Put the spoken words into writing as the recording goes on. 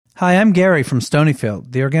Hi, I'm Gary from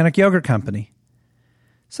Stonyfield, the organic yogurt company.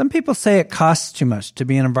 Some people say it costs too much to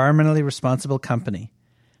be an environmentally responsible company,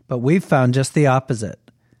 but we've found just the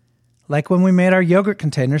opposite. Like when we made our yogurt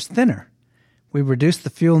containers thinner. We reduced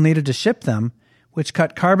the fuel needed to ship them, which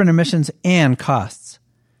cut carbon emissions and costs.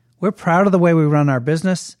 We're proud of the way we run our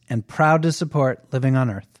business and proud to support Living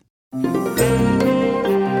on Earth.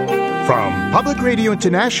 From Public Radio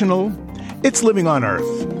International, it's Living on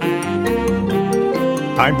Earth.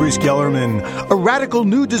 I'm Bruce Gellerman. A radical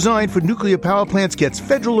new design for nuclear power plants gets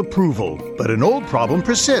federal approval, but an old problem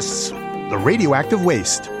persists: the radioactive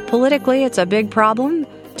waste. Politically, it's a big problem.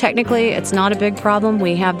 Technically, it's not a big problem.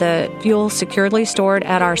 We have the fuel securely stored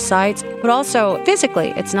at our sites. But also,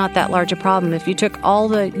 physically, it's not that large a problem. If you took all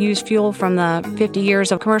the used fuel from the 50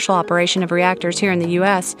 years of commercial operation of reactors here in the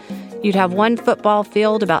U.S., you'd have one football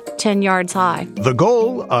field about 10 yards high. The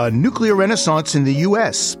goal, a nuclear renaissance in the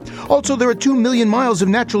U.S. Also, there are 2 million miles of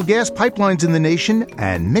natural gas pipelines in the nation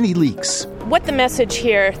and many leaks. What the message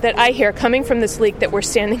here that I hear coming from this leak that we're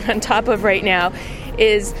standing on top of right now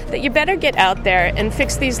is that you better get out there and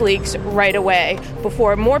fix these leaks right away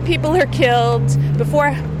before more people are killed,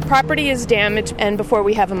 before property is damaged, and before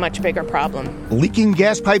we have a much bigger problem. Leaking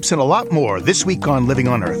gas pipes and a lot more this week on Living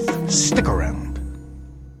on Earth. Stick around.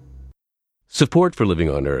 Support for Living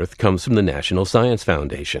on Earth comes from the National Science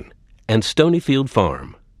Foundation and Stonyfield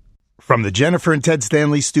Farm. From the Jennifer and Ted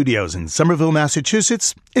Stanley Studios in Somerville,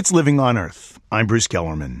 Massachusetts, it's Living on Earth. I'm Bruce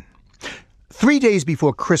Gellerman. 3 days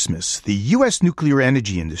before Christmas, the U.S. nuclear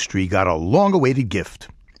energy industry got a long-awaited gift.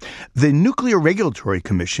 The Nuclear Regulatory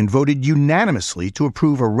Commission voted unanimously to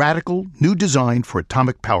approve a radical new design for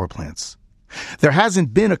atomic power plants. There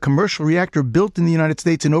hasn't been a commercial reactor built in the United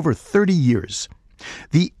States in over 30 years.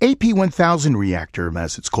 The AP1000 reactor,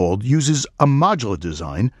 as it's called, uses a modular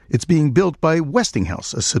design. It's being built by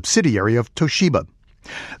Westinghouse, a subsidiary of Toshiba.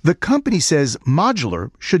 The company says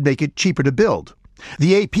modular should make it cheaper to build.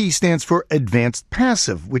 The AP stands for Advanced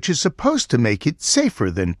Passive, which is supposed to make it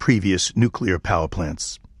safer than previous nuclear power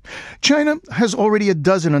plants. China has already a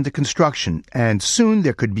dozen under construction, and soon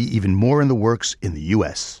there could be even more in the works in the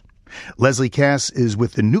U.S. Leslie Cass is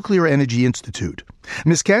with the Nuclear Energy Institute.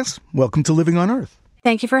 Ms. Cass, welcome to Living on Earth.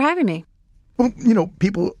 Thank you for having me. Well,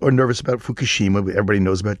 people are nervous about Fukushima. Everybody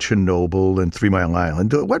knows about Chernobyl and 3 Mile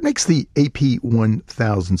Island. What makes the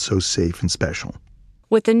AP1000 so safe and special?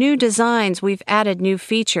 With the new designs, we've added new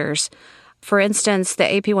features. For instance, the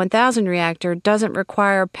AP1000 reactor doesn't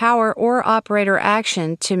require power or operator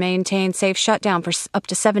action to maintain safe shutdown for up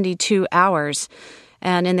to 72 hours.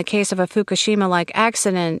 And in the case of a Fukushima-like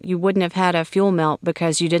accident, you wouldn't have had a fuel melt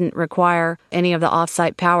because you didn't require any of the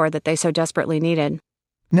off-site power that they so desperately needed.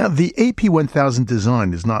 Now, the AP1000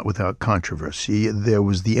 design is not without controversy. There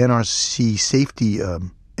was the NRC safety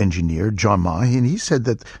engineer, John Ma, and he said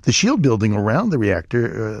that the shield building around the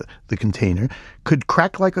reactor, the container, could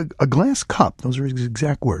crack like a glass cup. Those are his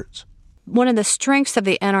exact words. One of the strengths of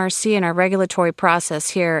the NRC and our regulatory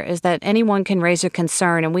process here is that anyone can raise a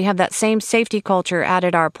concern, and we have that same safety culture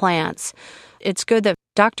at our plants. It's good that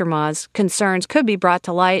Dr. Ma's concerns could be brought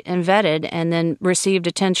to light and vetted and then received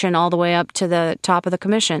attention all the way up to the top of the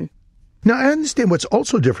commission. Now, I understand what's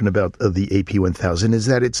also different about the AP1000 is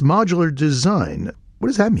that it's modular design. What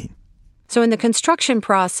does that mean? So in the construction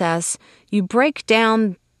process, you break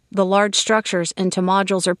down the large structures into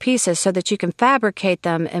modules or pieces so that you can fabricate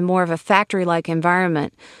them in more of a factory-like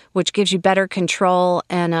environment, which gives you better control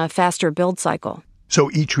and a faster build cycle.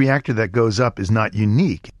 So each reactor that goes up is not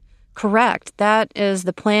unique. Correct. That is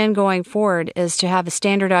the plan going forward, is to have a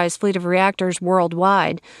standardized fleet of reactors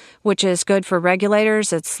worldwide, which is good for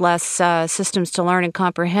regulators. It's less systems to learn and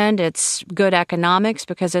comprehend. It's good economics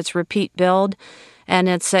because it's repeat build, and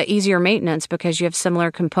it's easier maintenance because you have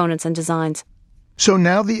similar components and designs. So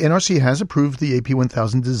now the NRC has approved the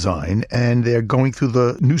AP1000 design, and they're going through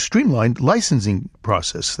the new streamlined licensing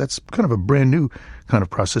process. That's kind of a brand new kind of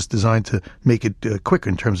process designed to make it quicker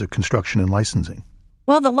in terms of construction and licensing.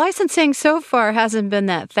 Well, the licensing so far hasn't been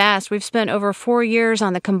that fast. We've spent over 4 years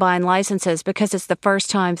on the combined licenses because it's the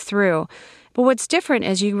first time through. But what's different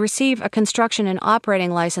is you receive a construction and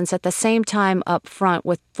operating license at the same time up front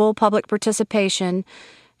with full public participation,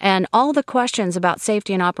 and all the questions about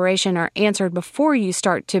safety and operation are answered before you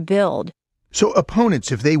start to build. So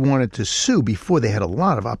opponents, if they wanted to sue before, they had a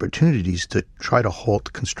lot of opportunities to try to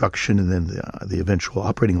halt construction and then the eventual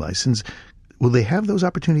operating license. Will they have those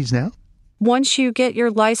opportunities now? Once you get your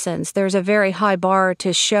license, there's a very high bar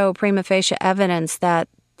to show prima facie evidence that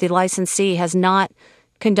the licensee has not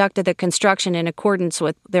conducted the construction in accordance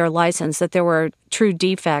with their license, that there were true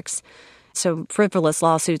defects. So frivolous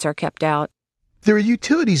lawsuits are kept out. There are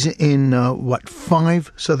utilities in,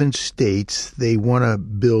 5 southern states. They want to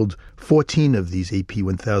build 14 of these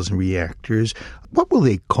AP1000 reactors. What will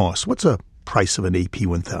they cost? What's a price of an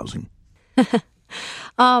AP1000?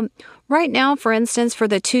 Right now, for instance, for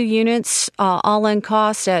the 2 units, all-in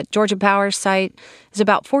cost at Georgia Power's site is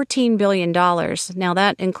about $14 billion. Now,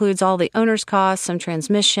 that includes all the owner's costs, some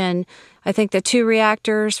transmission. I think the 2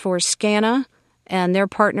 reactors for SCANA and their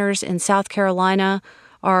partners in South Carolina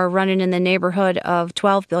are running in the neighborhood of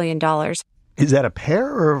 $12 billion. Is that a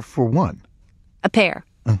pair or for one? A pair.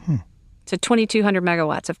 Mm-hmm. So 2,200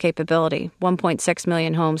 megawatts of capability, 1.6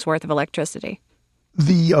 million homes worth of electricity.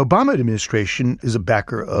 The Obama administration is a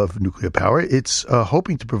backer of nuclear power. It's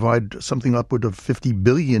hoping to provide something upward of $50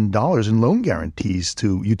 billion in loan guarantees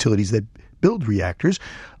to utilities that build reactors.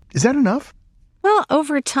 Is that enough? Well,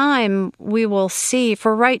 over time, we will see.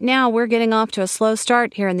 For right now, we're getting off to a slow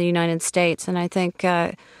start here in the United States, and I think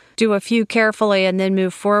do a few carefully and then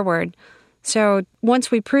move forward. So once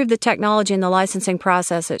we prove the technology in the licensing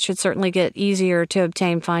process, it should certainly get easier to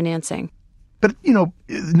obtain financing. But,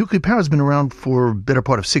 nuclear power has been around for a better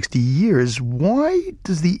part of 60 years. Why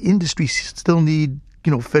does the industry still need,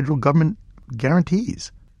 federal government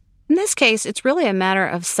guarantees? In this case, it's really a matter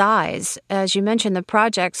of size. As you mentioned, the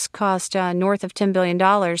projects cost north of $10 billion,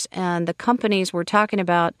 and the companies we're talking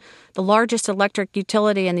about, the largest electric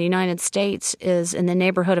utility in the United States is in the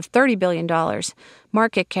neighborhood of $30 billion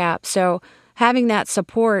market cap. So having that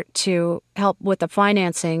support to help with the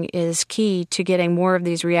financing is key to getting more of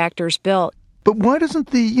these reactors built. But why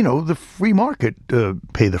doesn't the free market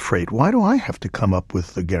pay the freight? Why do I have to come up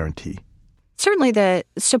with a guarantee? Certainly the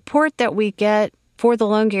support that we get for the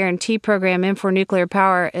loan guarantee program and for nuclear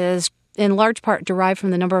power is in large part derived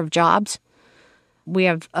from the number of jobs. We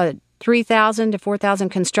have 3,000 to 4,000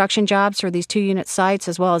 construction jobs for these 2-unit sites,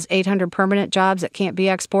 as well as 800 permanent jobs that can't be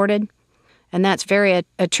exported. And that's very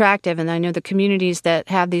attractive. And I know the communities that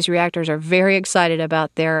have these reactors are very excited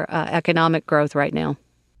about their economic growth right now.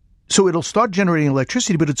 So it'll start generating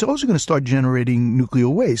electricity, but it's also going to start generating nuclear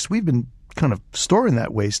waste. We've been kind of storing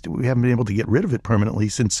that waste. We haven't been able to get rid of it permanently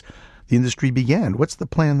since the industry began. What's the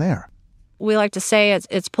plan there? We like to say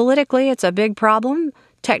it's politically, it's a big problem.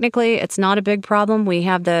 Technically, it's not a big problem. We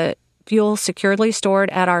have the fuel securely stored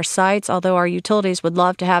at our sites, although our utilities would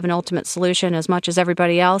love to have an ultimate solution as much as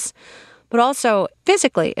everybody else. But also,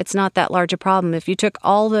 physically, it's not that large a problem. If you took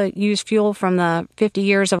all the used fuel from the 50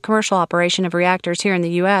 years of commercial operation of reactors here in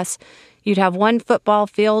the U.S., you'd have one football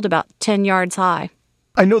field about 10 yards high.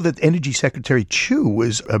 I know that Energy Secretary Chu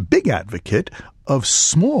was a big advocate of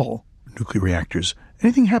small nuclear reactors.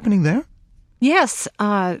 Anything happening there? Yes.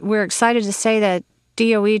 We're excited to say that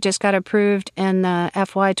DOE just got approved in the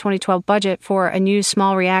FY 2012 budget for a new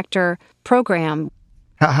small reactor program.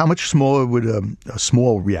 How much smaller would a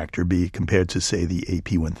small reactor be compared to, say, the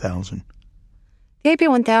AP1000? The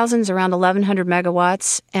AP1000 is around 1,100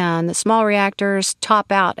 megawatts, and the small reactors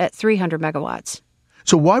top out at 300 megawatts.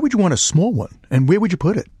 So why would you want a small one, and where would you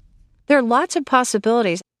put it? There are lots of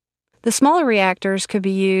possibilities. The smaller reactors could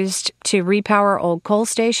be used to repower old coal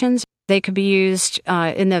stations. They could be used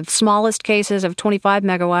in the smallest cases of 25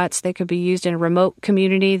 megawatts. They could be used in a remote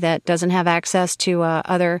community that doesn't have access to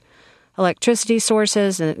other electricity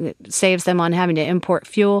sources, and it saves them on having to import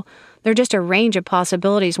fuel. There are just a range of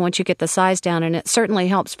possibilities once you get the size down, and it certainly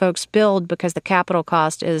helps folks build because the capital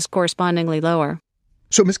cost is correspondingly lower.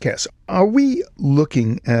 So, Ms. Cass, are we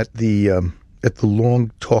looking at the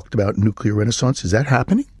long-talked-about nuclear renaissance? Is that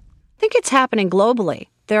happening? I think it's happening globally.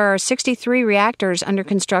 There are 63 reactors under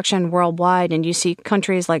construction worldwide, and you see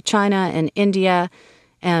countries like China and India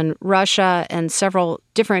and Russia and several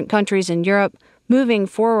different countries in Europe moving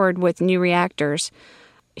forward with new reactors.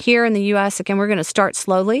 Here in the U.S., again, we're going to start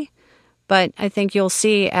slowly, but I think you'll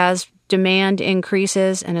see as demand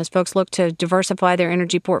increases and as folks look to diversify their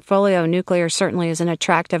energy portfolio, nuclear certainly is an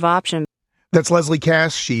attractive option. That's Leslie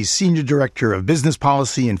Cass. She's Senior Director of Business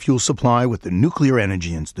Policy and Fuel Supply with the Nuclear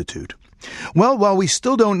Energy Institute. Well, while we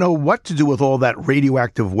still don't know what to do with all that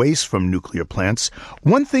radioactive waste from nuclear plants,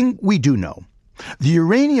 one thing we do know. The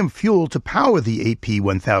uranium fuel to power the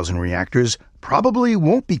AP1000 reactors probably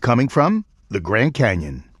won't be coming from the Grand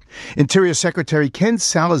Canyon. Interior Secretary Ken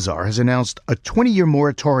Salazar has announced a 20-year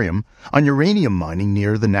moratorium on uranium mining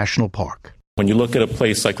near the national park. When you look at a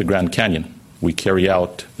place like the Grand Canyon, we carry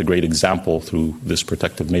out the great example through this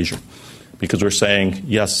protective measure because we're saying,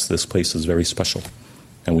 yes, this place is very special,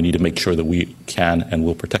 and we need to make sure that we can and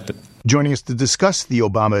will protect it. Joining us to discuss the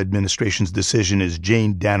Obama administration's decision is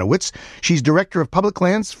Jane Danowitz. She's Director of Public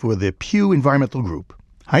Lands for the Pew Environmental Group.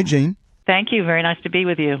 Hi, Jane. Thank you. Very nice to be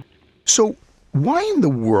with you. So Why in the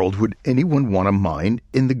world would anyone want to mine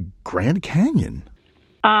in the Grand Canyon?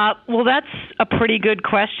 Well, that's a pretty good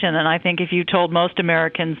question, and I think if you told most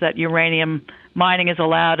Americans that uranium mining is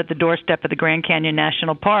allowed at the doorstep of the Grand Canyon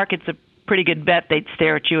National Park, it's a pretty good bet they'd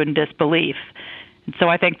stare at you in disbelief. And so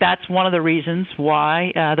I think that's one of the reasons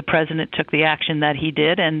why the president took the action that he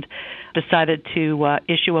did and decided to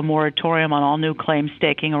issue a moratorium on all new claim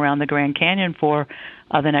staking around the Grand Canyon for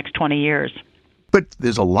the next 20 years. But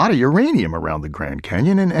there's a lot of uranium around the Grand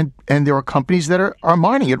Canyon, and there are companies that are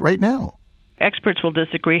mining it right now. Experts will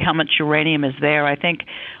disagree how much uranium is there. I think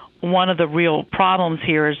one of the real problems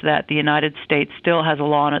here is that the United States still has a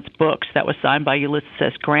law on its books that was signed by Ulysses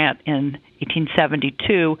S. Grant in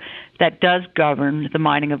 1872 that does govern the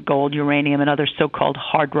mining of gold, uranium, and other so-called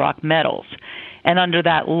hard rock metals. And under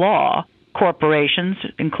that law, corporations,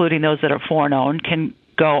 including those that are foreign-owned, can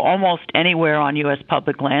go almost anywhere on U.S.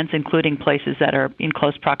 public lands, including places that are in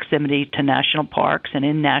close proximity to national parks and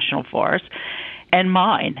in national forests, and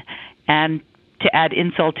mine. And to add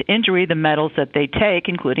insult to injury, the metals that they take,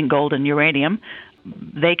 including gold and uranium,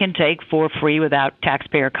 they can take for free without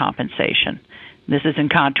taxpayer compensation. This is in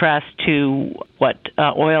contrast to what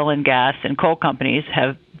oil and gas and coal companies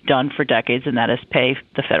have done for decades, and that is pay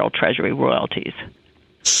the federal treasury royalties.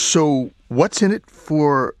 So what's in it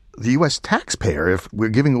for the U.S. taxpayer if we're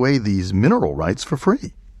giving away these mineral rights for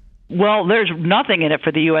free? Well, there's nothing in it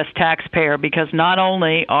for the U.S. taxpayer because not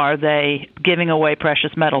only are they giving away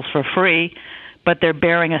precious metals for free, but they're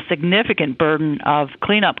bearing a significant burden of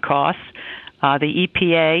cleanup costs. The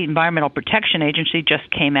EPA, Environmental Protection Agency, just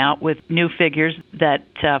came out with new figures that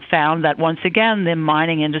found that, once again, the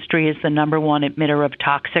mining industry is the number one emitter of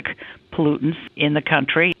toxic pollutants in the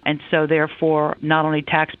country. And so, therefore, not only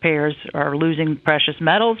taxpayers are losing precious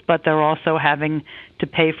metals, but they're also having to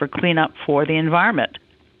pay for cleanup for the environment.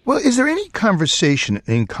 Well, is there any conversation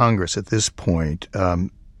in Congress at this point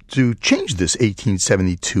to change this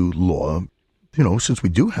 1872 law? You know, since we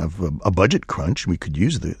do have a budget crunch, we could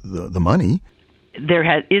use the money.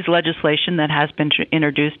 There is legislation that has been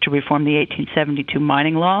introduced to reform the 1872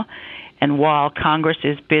 mining law, and while Congress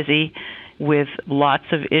is busy with lots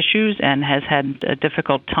of issues and has had a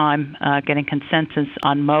difficult time getting consensus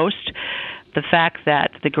on most, the fact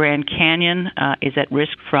that the Grand Canyon is at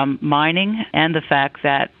risk from mining, and the fact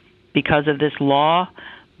that because of this law,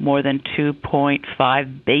 more than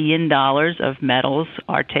 $2.5 billion of metals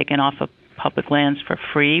are taken off of public lands for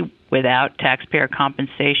free without taxpayer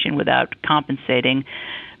compensation, without compensating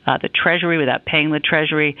the Treasury, without paying the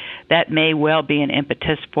Treasury, that may well be an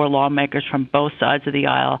impetus for lawmakers from both sides of the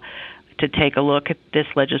aisle to take a look at this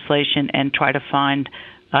legislation and try to find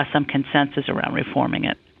some consensus around reforming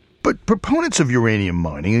it. But proponents of uranium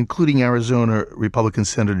mining, including Arizona Republican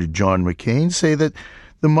Senator John McCain, say that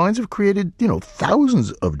the mines have created,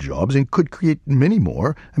 thousands of jobs and could create many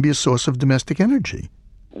more and be a source of domestic energy.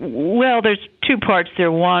 Well, there's two parts there.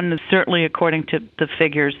 One, certainly according to the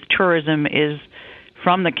figures, tourism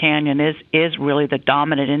from the canyon is really the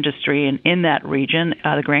dominant industry in that region.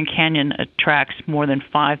 The Grand Canyon attracts more than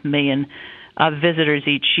 5 million visitors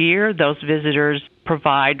each year. Those visitors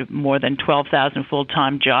provide more than 12,000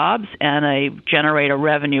 full-time jobs and generate a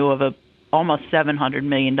revenue of almost $700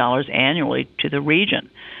 million annually to the region.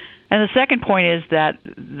 And the second point is that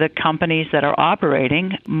the companies that are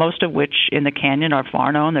operating, most of which in the canyon are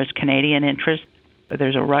foreign-owned, there's Canadian interest,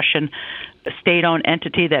 there's a Russian state-owned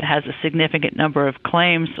entity that has a significant number of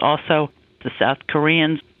claims, also the South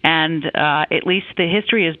Koreans, and at least the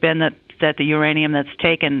history has been that the uranium that's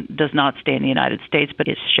taken does not stay in the United States, but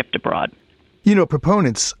is shipped abroad.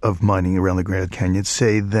 Proponents of mining around the Grand Canyon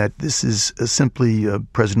say that this is simply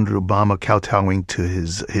President Obama kowtowing to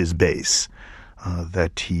his base.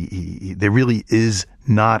 That there really is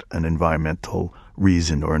not an environmental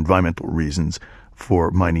reason or environmental reasons for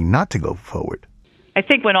mining not to go forward. I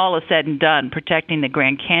think when all is said and done, protecting the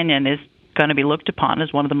Grand Canyon is going to be looked upon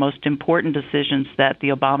as one of the most important decisions that the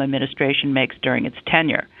Obama administration makes during its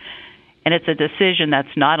tenure. And it's a decision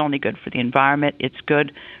that's not only good for the environment, it's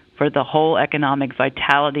good for the whole economic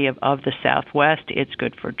vitality of the Southwest, it's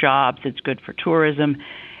good for jobs, it's good for tourism,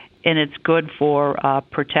 and it's good for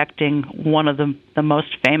protecting one of the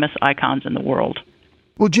most famous icons in the world.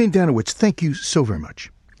 Well, Jane Danowitz, thank you so very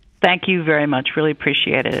much. Thank you very much. Really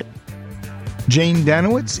appreciated it. Jane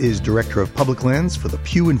Danowitz is Director of Public Lands for the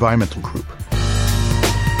Pew Environmental Group.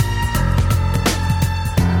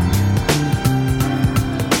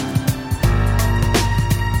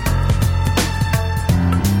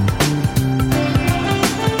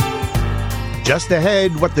 Just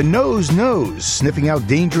ahead, what the nose knows, sniffing out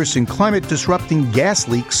dangerous and climate-disrupting gas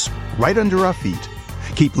leaks right under our feet.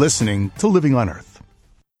 Keep listening to Living on Earth.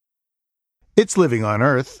 It's Living on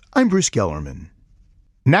Earth. I'm Bruce Gellerman.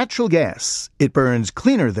 Natural gas. It burns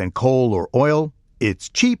cleaner than coal or oil. It's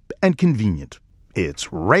cheap and convenient.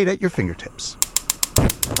 It's right at your fingertips.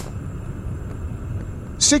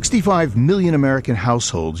 65 million American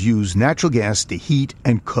households use natural gas to heat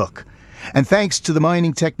and cook. And thanks to the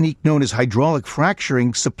mining technique known as hydraulic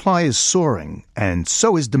fracturing, supply is soaring, and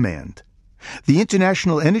so is demand. The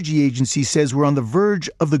International Energy Agency says we're on the verge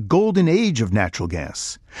of the golden age of natural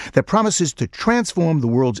gas that promises to transform the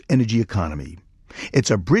world's energy economy. It's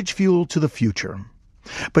a bridge fuel to the future.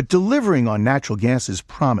 But delivering on natural gas's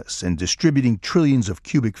promise and distributing trillions of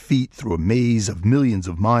cubic feet through a maze of millions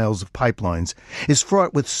of miles of pipelines is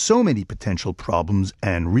fraught with so many potential problems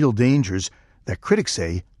and real dangers that critics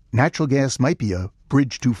say natural gas might be a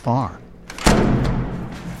bridge too far.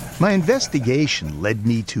 My investigation led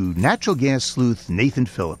me to natural gas sleuth Nathan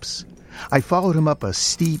Phillips. I followed him up a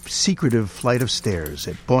steep, secretive flight of stairs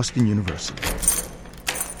at Boston University.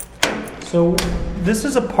 So this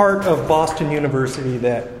is a part of Boston University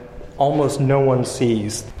that almost no one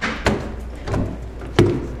sees.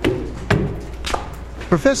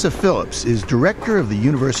 Professor Phillips is director of the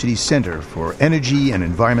university's Center for Energy and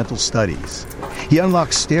Environmental Studies. He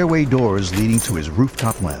unlocks stairway doors leading to his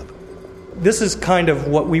rooftop lab. This is kind of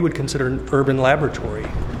what we would consider an urban laboratory.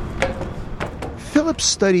 Phillips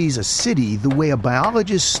studies a city the way a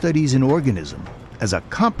biologist studies an organism, as a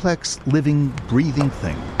complex, living, breathing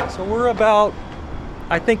thing. So we're about,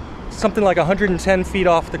 I think, something like 110 feet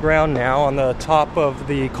off the ground now on the top of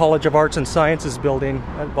the College of Arts and Sciences building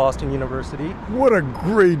at Boston University. What a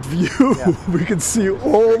great view. Yeah. We can see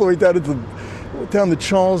all the way down the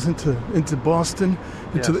Charles into Boston,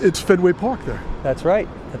 it's Fenway Park there. That's right.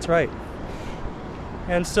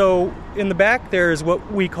 And so in the back there is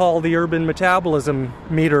what we call the urban metabolism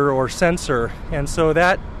meter or sensor. And so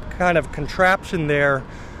that kind of contraption there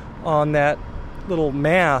on that little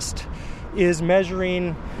mast is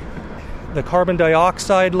measuring the carbon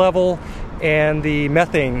dioxide level and the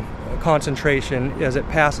methane concentration as it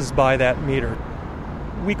passes by that meter.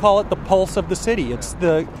 We call it the pulse of the city.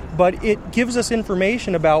 But it gives us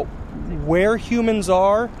information about where humans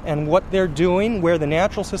are and what they're doing, where the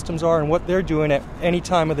natural systems are and what they're doing at any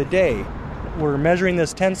time of the day. We're measuring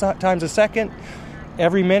this 10 times a second,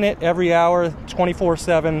 every minute, every hour,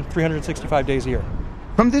 24/7, 365 days a year.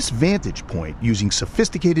 From this vantage point, using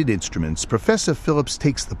sophisticated instruments, Professor Phillips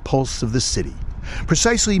takes the pulse of the city,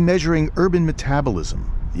 precisely measuring urban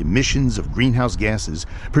metabolism, the emissions of greenhouse gases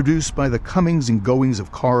produced by the comings and goings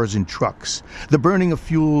of cars and trucks, the burning of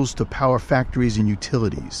fuels to power factories and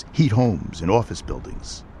utilities, heat homes and office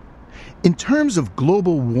buildings. In terms of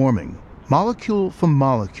global warming, molecule for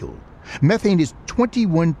molecule, methane is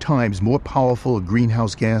 21 times more powerful a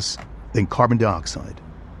greenhouse gas than carbon dioxide.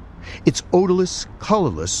 It's odorless,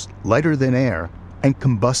 colorless, lighter than air, and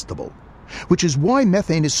combustible, which is why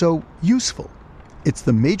methane is so useful. It's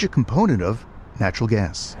the major component of natural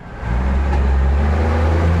gas.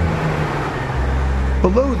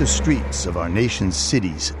 Below the streets of our nation's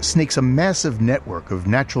cities snakes a massive network of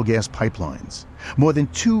natural gas pipelines, more than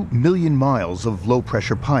 2 million miles of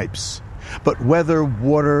low-pressure pipes. But weather,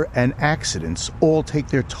 water, and accidents all take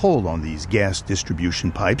their toll on these gas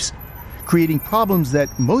distribution pipes, creating problems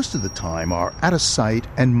that most of the time are out of sight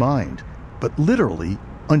and mind, but literally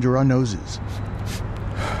under our noses.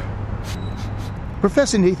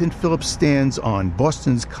 Professor Nathan Phillips stands on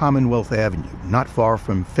Boston's Commonwealth Avenue, not far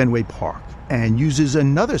from Fenway Park, and uses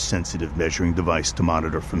another sensitive measuring device to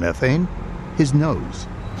monitor for methane, his nose.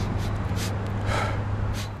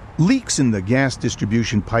 Leaks in the gas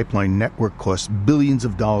distribution pipeline network cost billions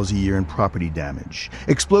of dollars a year in property damage.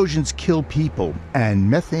 Explosions kill people, and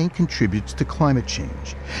methane contributes to climate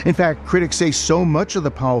change. In fact, critics say so much of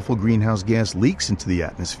the powerful greenhouse gas leaks into the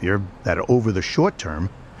atmosphere that over the short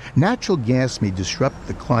term, natural gas may disrupt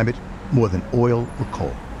the climate more than oil or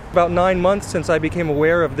coal. About 9 months since I became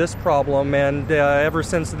aware of this problem, and ever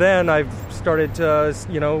since then I've started to,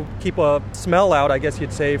 keep a smell out, I guess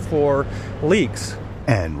you'd say, for leaks.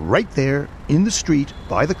 And right there, in the street,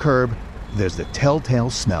 by the curb, there's the telltale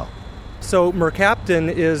smell. So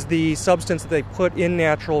mercaptan is the substance that they put in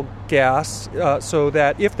natural gas so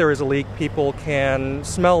that if there is a leak, people can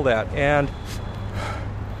smell that. And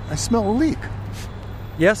I smell a leak.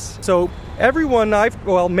 Yes. So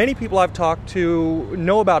many people I've talked to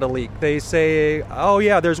know about a leak. They say, oh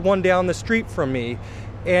yeah, there's one down the street from me.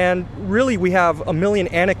 And really we have a million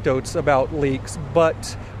anecdotes about leaks,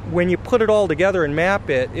 but when you put it all together and map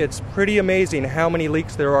it, it's pretty amazing how many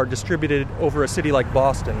leaks there are distributed over a city like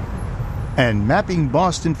Boston. And mapping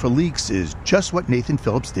Boston for leaks is just what Nathan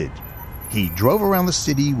Phillips did. He drove around the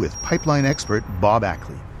city with pipeline expert Bob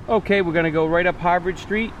Ackley. Okay, we're going to go right up Harvard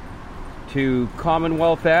Street to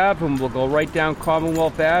Commonwealth Ave, and we'll go right down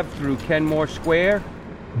Commonwealth Ave through Kenmore Square.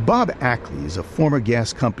 Bob Ackley is a former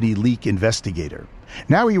gas company leak investigator.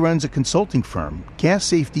 Now he runs a consulting firm, Gas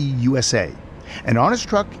Safety USA. And on his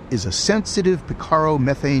truck is a sensitive Picarro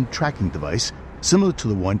methane tracking device similar to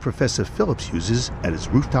the one Professor Phillips uses at his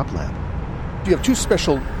rooftop lab. You have two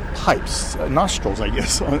special pipes, nostrils, I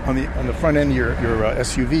guess, on the front end of your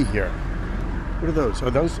SUV here. What are those? Are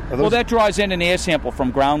those? Well, that draws in an air sample from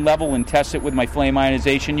ground level and tests it with my flame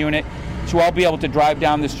ionization unit. So I'll be able to drive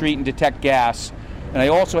down the street and detect gas. And I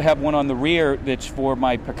also have one on the rear that's for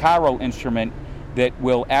my Picarro instrument that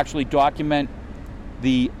will actually document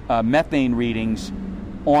the methane readings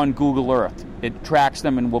on Google Earth. It tracks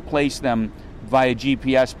them and will place them via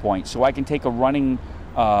GPS points. So I can take a running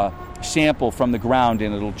sample from the ground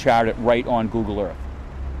and it'll chart it right on Google Earth.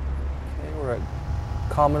 Okay, we're at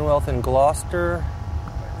Commonwealth in Gloucester,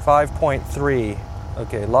 5.3.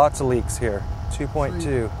 Okay, lots of leaks here.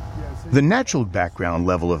 2.2. The natural background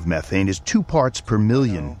level of methane is 2 parts per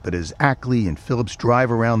million, but as Ackley and Phillips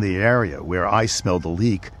drive around the area where I smell the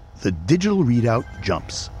leak, the digital readout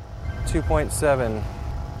jumps. 2.7,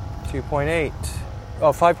 2.8,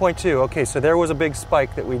 5.2. Okay, so there was a big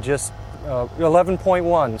spike that we just,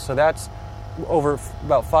 11.1, so that's over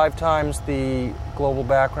about 5 times the global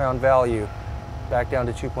background value, back down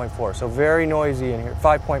to 2.4. So very noisy in here.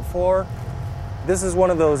 5.4. This is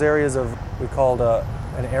one of those areas we called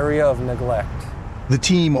an area of neglect. The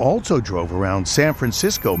team also drove around San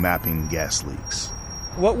Francisco mapping gas leaks.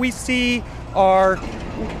 What we see are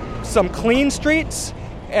some clean streets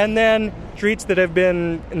and then streets that have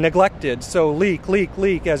been neglected. So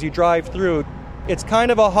leak as you drive through. It's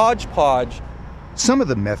kind of a hodgepodge. Some of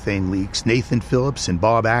the methane leaks Nathan Phillips and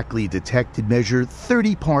Bob Ackley detected measure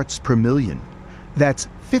 30 parts per million. That's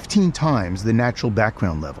 15 times the natural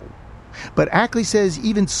background level. But Ackley says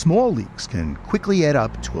even small leaks can quickly add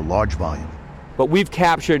up to a large volume. But we've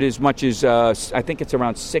captured as much as, I think it's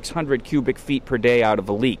around 600 cubic feet per day out of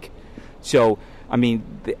a leak. So, I mean,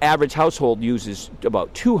 the average household uses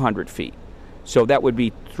about 200 feet. So that would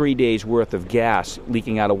be 3 days' worth of gas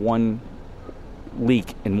leaking out of one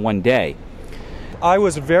leak in one day. I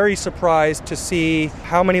was very surprised to see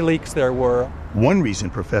how many leaks there were. One reason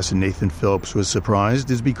Professor Nathan Phillips was surprised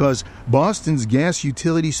is because Boston's gas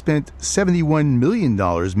utility spent $71 million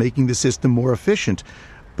making the system more efficient.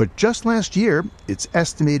 But just last year, its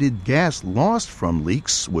estimated gas lost from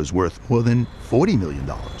leaks was worth more than $40 million.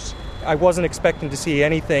 I wasn't expecting to see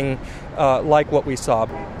anything like what we saw.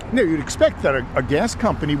 No, you'd expect that a gas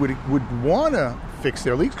company would want to fix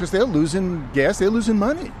their leaks because they're losing gas, they're losing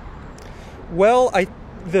money. Well,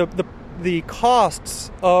 the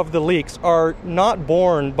costs of the leaks are not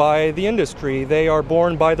borne by the industry. They are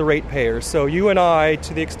borne by the ratepayers. So you and I,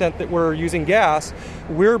 to the extent that we're using gas,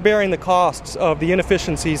 we're bearing the costs of the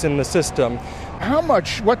inefficiencies in the system.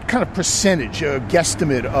 What kind of percentage, a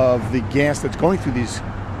guesstimate of the gas that's going through these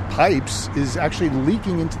pipes is actually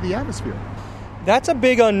leaking into the atmosphere? That's a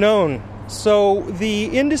big unknown. So the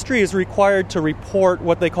industry is required to report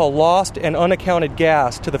what they call lost and unaccounted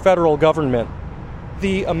gas to the federal government.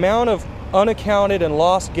 The amount of unaccounted and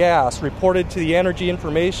lost gas reported to the Energy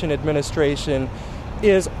Information Administration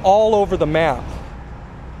is all over the map.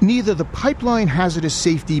 Neither the Pipeline Hazardous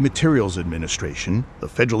Safety Materials Administration, the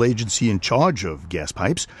federal agency in charge of gas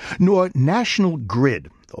pipes, nor National Grid,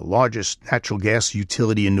 the largest natural gas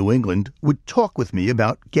utility in New England, would talk with me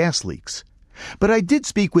about gas leaks. But I did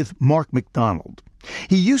speak with Mark McDonald.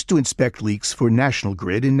 He used to inspect leaks for National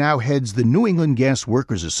Grid and now heads the New England Gas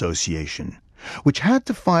Workers Association, which had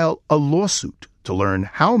to file a lawsuit to learn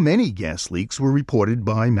how many gas leaks were reported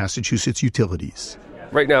by Massachusetts utilities.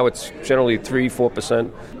 Right now, it's generally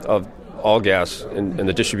 3-4% of all gas in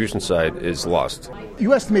the distribution side is lost.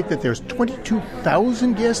 You estimate that there's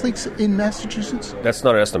 22,000 gas leaks in Massachusetts? That's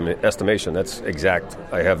not an estimation. That's exact.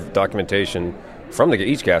 I have documentation from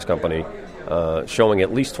each gas company showing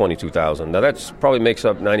at least 22,000. Now, that probably makes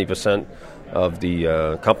up 90% of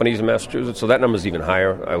the companies in Massachusetts, so that number is even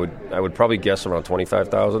higher. I would probably guess around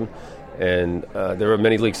 25,000. And there are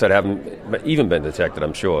many leaks that haven't even been detected,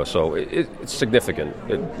 I'm sure. So it's significant.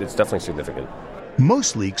 It's definitely significant.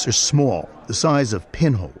 Most leaks are small, the size of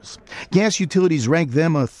pinholes. Gas utilities rank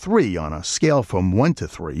them a 3 on a scale from 1 to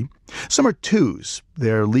 3. Some are 2s.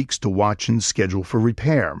 They're leaks to watch and schedule for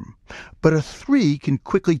repair. But a 3 can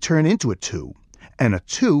quickly turn into a 2, and a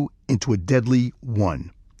 2 into a deadly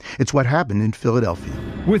 1. It's what happened in Philadelphia.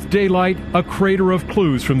 With daylight, a crater of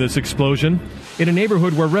clues from this explosion in a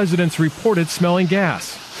neighborhood where residents reported smelling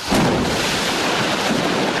gas.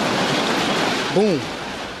 Boom.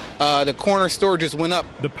 The corner store just went up.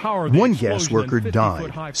 One gas worker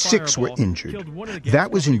died. 6 were injured.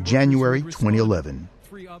 That was in January 2011.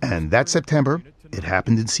 And that September, it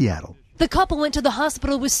happened in Seattle. The couple went to the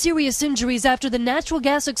hospital with serious injuries after the natural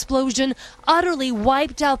gas explosion utterly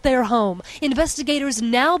wiped out their home. Investigators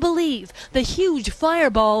now believe the huge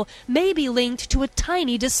fireball may be linked to a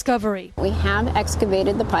tiny discovery. We have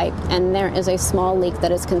excavated the pipe, and there is a small leak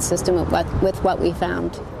that is consistent with what we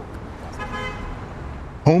found.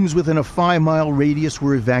 Homes within a 5-mile radius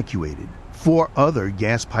were evacuated. 4 other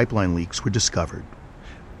gas pipeline leaks were discovered.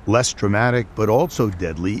 Less dramatic, but also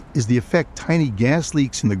deadly, is the effect tiny gas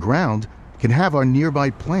leaks in the ground can have on nearby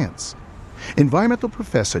plants. Environmental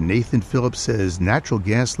professor Nathan Phillips says natural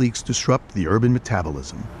gas leaks disrupt the urban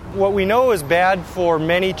metabolism. What we know is bad for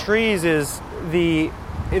many trees is they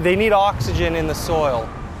need oxygen in the soil.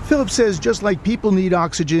 Phillips says just like people need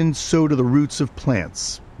oxygen, so do the roots of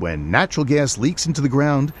plants. When natural gas leaks into the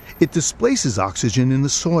ground, it displaces oxygen in the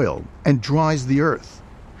soil and dries the earth.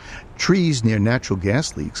 Trees near natural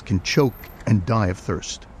gas leaks can choke and die of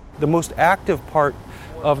thirst. The most active part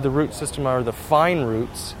of the root system are the fine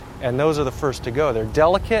roots, and those are the first to go. They're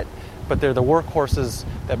delicate, but they're the workhorses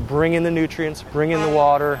that bring in the nutrients, bring in the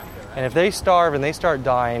water, and if they starve and they start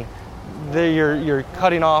dying, you're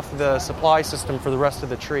cutting off the supply system for the rest of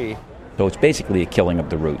the tree. So it's basically a killing of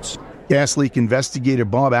the roots. Gas leak investigator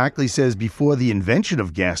Bob Ackley says before the invention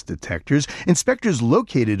of gas detectors, inspectors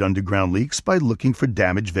located underground leaks by looking for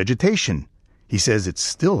damaged vegetation. He says it's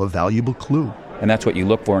still a valuable clue. And that's what you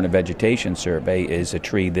look for in a vegetation survey, is a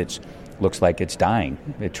tree that looks like it's dying.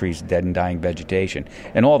 A tree's dead and dying vegetation.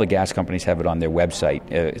 And all the gas companies have it on their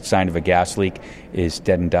website. A sign of a gas leak is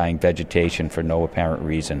dead and dying vegetation for no apparent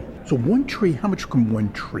reason. So one tree, how much can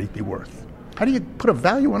one tree be worth? How do you put a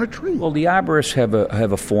value on a tree? Well, the arborists have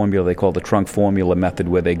a formula they call the trunk formula method,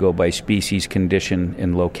 where they go by species, condition,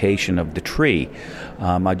 and location of the tree.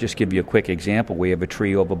 I'll just give you a quick example. We have a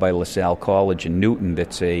tree over by LaSalle College in Newton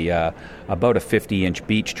that's about a 50-inch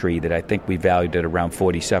beech tree that I think we valued at around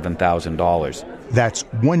 $47,000. That's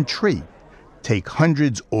one tree. Take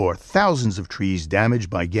hundreds or thousands of trees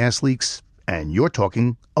damaged by gas leaks, and you're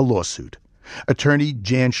talking a lawsuit. Attorney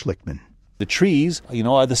Jan Schlickman. The trees,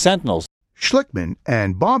 are the sentinels. Schlickman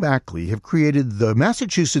and Bob Ackley have created the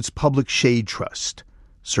Massachusetts Public Shade Trust,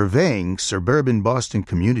 surveying suburban Boston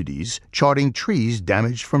communities, charting trees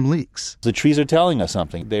damaged from leaks. The trees are telling us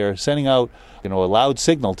something. They're sending out, a loud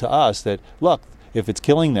signal to us that, look, if it's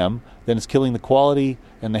killing them, then it's killing the quality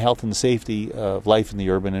and the health and the safety of life in the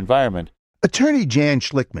urban environment. Attorney Jan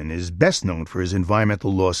Schlickman is best known for his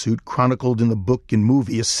environmental lawsuit chronicled in the book and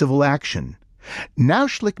movie A Civil Action. Now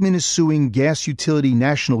Schlickman is suing gas utility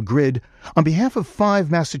National Grid on behalf of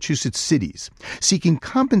 5 Massachusetts cities, seeking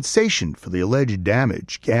compensation for the alleged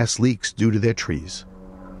damage gas leaks do to their trees.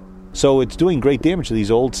 So it's doing great damage to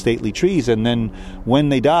these old stately trees, and then when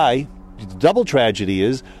they die, the double tragedy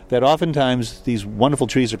is that oftentimes these wonderful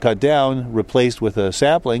trees are cut down, replaced with a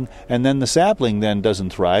sapling, and then the sapling then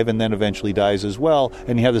doesn't thrive and then eventually dies as well.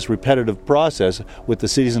 And you have this repetitive process with the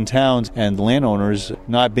cities and towns and the landowners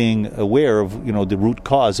not being aware of, the root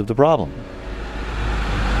cause of the problem.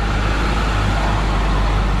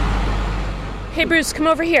 Hey, Bruce, come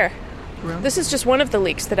over here. This is just one of the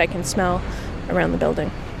leaks that I can smell around the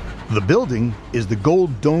building. The building is the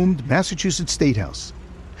gold-domed Massachusetts State House.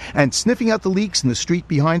 And sniffing out the leaks in the street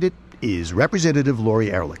behind it is Representative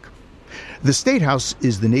Lori Ehrlich. The State House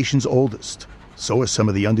is the nation's oldest. So are some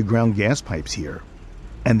of the underground gas pipes here.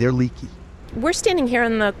 And they're leaky. We're standing here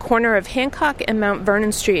on the corner of Hancock and Mount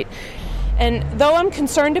Vernon Street. And though I'm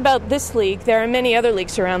concerned about this leak, there are many other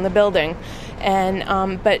leaks around the building.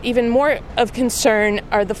 And but even more of concern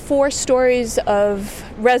are the 4 stories of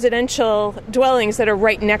residential dwellings that are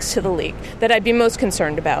right next to the leak that I'd be most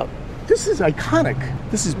concerned about. This is iconic.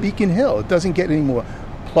 This is Beacon Hill. It doesn't get any more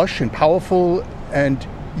plush and powerful, and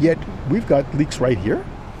yet we've got leaks right here.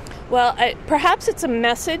 Well, perhaps it's a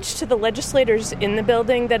message to the legislators in the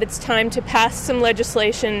building that it's time to pass some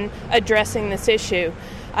legislation addressing this issue.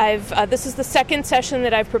 This is the second session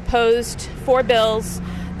that I've proposed 4 bills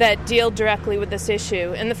that deal directly with this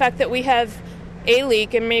issue. And the fact that we have a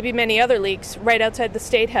leak and maybe many other leaks right outside the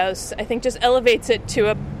State House, I think just elevates it to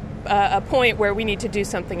a point where we need to do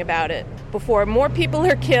something about it. Before more people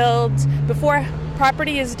are killed, before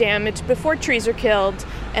property is damaged, before trees are killed,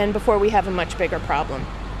 and before we have a much bigger problem.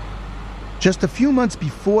 Just a few months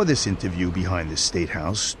before this interview behind the State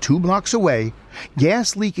House, 2 blocks away,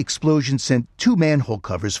 gas leak explosions sent 2 manhole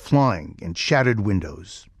covers flying and shattered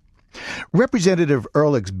windows. Representative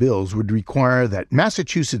Ehrlich's bills would require that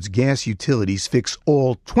Massachusetts gas utilities fix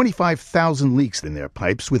all 25,000 leaks in their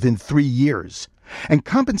pipes within 3 years. and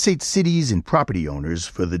compensate cities and property owners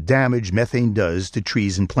for the damage methane does to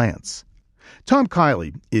trees and plants. Tom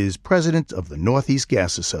Kiley is president of the Northeast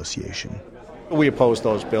Gas Association. We oppose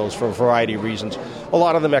those bills for a variety of reasons, a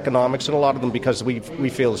lot of them economics and a lot of them because we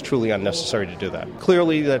feel it's truly unnecessary to do that.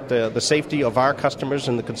 Clearly that the safety of our customers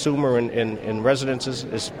and the consumer and residences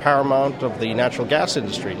is paramount of the natural gas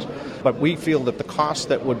industries. But we feel that the costs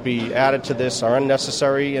that would be added to this are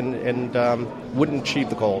unnecessary and wouldn't achieve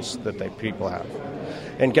the goals that people have.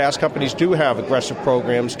 And gas companies do have aggressive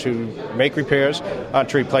programs to make repairs,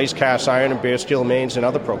 to replace cast iron and bare steel mains and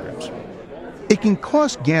other programs. It can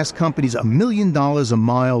cost gas companies $1 million a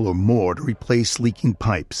mile or more to replace leaking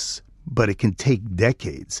pipes, but it can take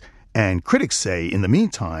decades. And critics say, in the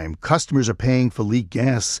meantime, customers are paying for leaked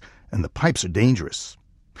gas and the pipes are dangerous.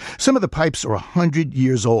 Some of the pipes are 100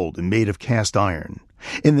 years old and made of cast iron.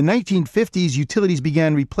 In the 1950s, utilities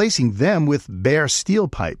began replacing them with bare steel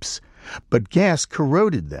pipes, but gas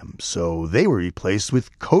corroded them, so they were replaced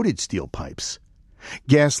with coated steel pipes.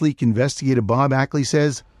 Gas leak investigator Bob Ackley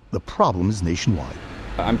says the problem is nationwide.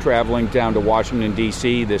 I'm traveling down to Washington,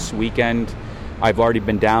 D.C. this weekend. I've already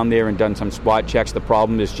been down there and done some spot checks. The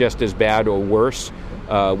problem is just as bad or worse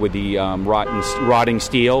with the rotting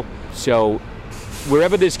steel. So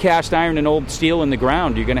wherever there's cast iron and old steel in the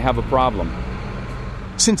ground, you're going to have a problem.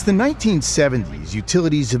 Since the 1970s,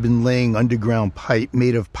 utilities have been laying underground pipe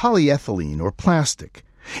made of polyethylene or plastic.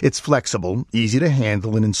 It's flexible, easy to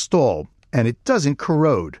handle and install, and it doesn't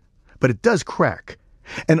corrode, but it does crack.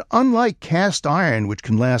 And unlike cast iron, which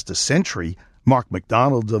can last a century, Mark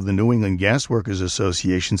McDonald of the New England Gas Workers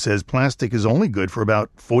Association says plastic is only good for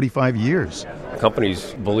about 45 years.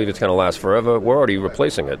 Companies believe it's going to last forever. We're already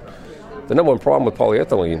replacing it. The number one problem with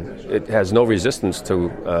polyethylene, it has no resistance to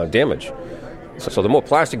damage. So the more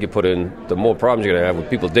plastic you put in, the more problems you're going to have with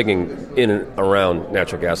people digging in and around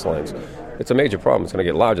natural gas lines. It's a major problem. It's going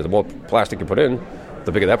to get larger. The more plastic you put in,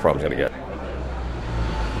 the bigger that problem's going to get.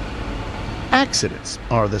 Accidents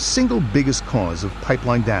are the single biggest cause of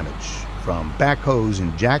pipeline damage, from backhoes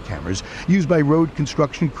and jackhammers used by road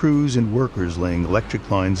construction crews and workers laying electric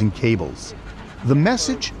lines and cables. The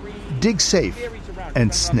message? Dig safe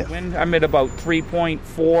and sniff. I'm at about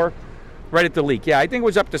 3.4, right at the leak. Yeah, I think it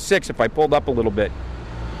was up to 6 if I pulled up a little bit.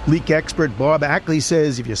 Leak expert Bob Ackley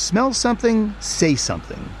says if you smell something, say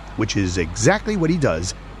something, which is exactly what he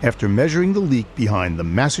does after measuring the leak behind the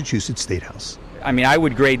Massachusetts State House. I mean, I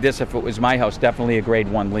would grade this if it was my house, definitely a grade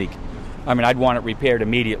 1 leak. I mean, I'd want it repaired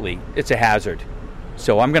immediately. It's a hazard.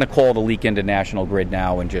 So I'm going to call the leak into National Grid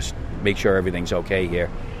now and just make sure everything's okay here.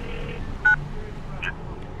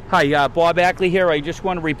 Hi, Bob Ackley here. I just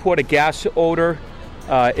want to report a gas odor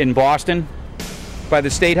in Boston by the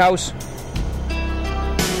State House.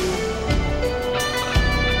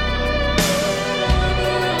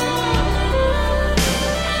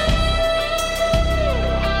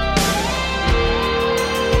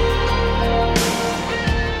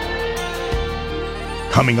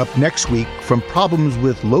 Coming up next week, from problems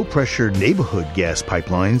with low-pressure neighborhood gas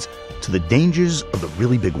pipelines to the dangers of the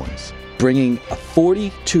really big ones. Bringing a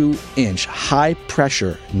 42-inch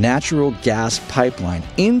high-pressure natural gas pipeline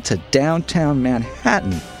into downtown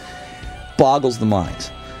Manhattan boggles the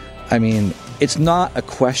mind. I mean, it's not a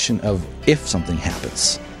question of if something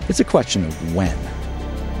happens. It's a question of when.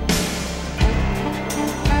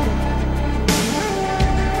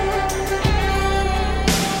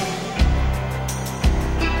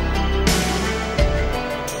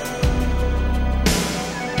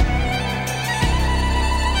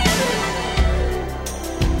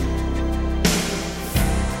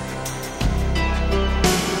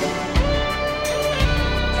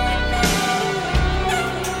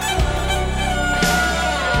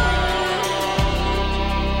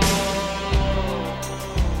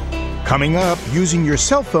 Coming up, using your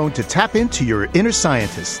cell phone to tap into your inner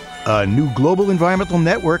scientist. A new global environmental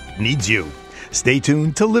network needs you. Stay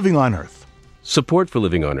tuned to Living on Earth. Support for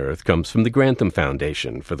Living on Earth comes from the Grantham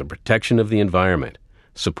Foundation for the Protection of the Environment,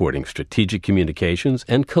 supporting strategic communications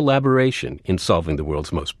and collaboration in solving the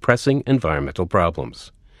world's most pressing environmental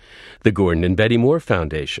problems. The Gordon and Betty Moore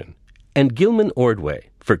Foundation, and Gilman Ordway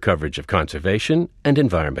for coverage of conservation and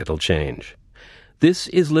environmental change. This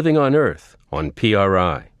is Living on Earth on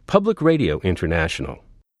PRI, Public Radio International.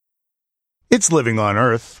 It's Living on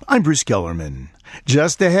Earth. I'm Bruce Kellerman.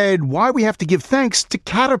 Just ahead, why we have to give thanks to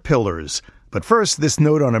caterpillars. But first, this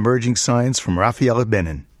note on emerging science from Raphael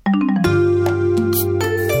Benin.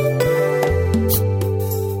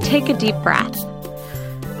 Take a deep breath.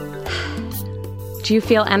 Do you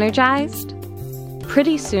feel energized?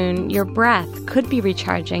 Pretty soon, your breath could be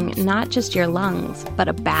recharging not just your lungs, but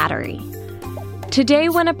a battery. Today,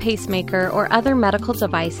 when a pacemaker or other medical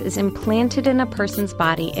device is implanted in a person's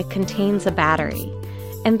body, it contains a battery,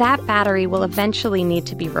 and that battery will eventually need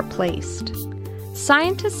to be replaced.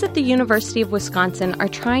 Scientists at the University of Wisconsin are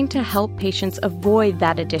trying to help patients avoid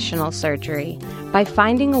that additional surgery by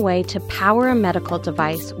finding a way to power a medical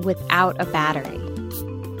device without a battery.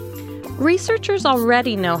 Researchers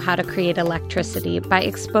already know how to create electricity by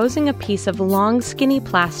exposing a piece of long, skinny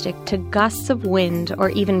plastic to gusts of wind or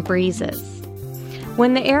even breezes.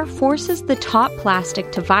 When the air forces the taut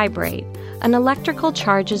plastic to vibrate, an electrical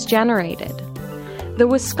charge is generated. The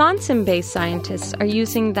Wisconsin-based scientists are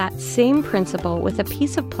using that same principle with a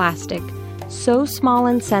piece of plastic so small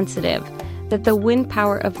and sensitive that the wind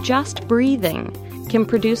power of just breathing can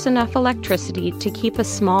produce enough electricity to keep a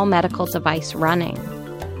small medical device running.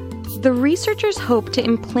 The researchers hope to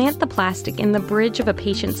implant the plastic in the bridge of a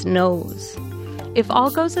patient's nose. If all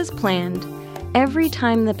goes as planned, every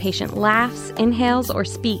time the patient laughs, inhales, or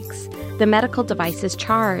speaks, the medical device is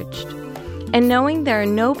charged. And knowing there are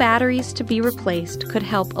no batteries to be replaced could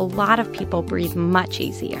help a lot of people breathe much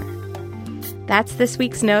easier. That's this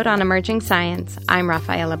week's Note on Emerging Science. I'm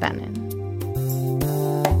Rafaela Benin.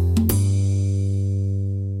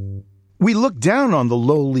 We look down on the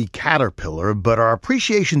lowly caterpillar, but our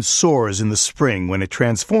appreciation soars in the spring when it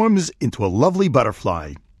transforms into a lovely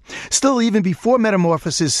butterfly. Still, even before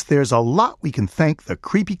metamorphosis, there's a lot we can thank the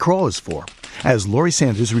creepy crawlers for, as Laurie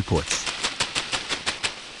Sanders reports.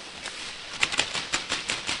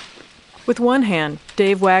 With one hand,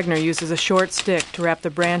 Dave Wagner uses a short stick to wrap the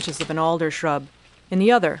branches of an alder shrub. In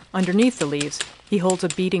the other, underneath the leaves, he holds a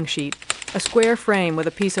beating sheet, a square frame with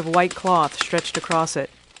a piece of white cloth stretched across it.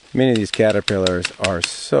 Many of these caterpillars are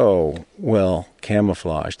so well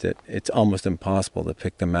camouflaged that it's almost impossible to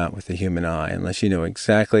pick them out with the human eye unless you know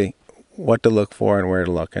exactly what to look for and where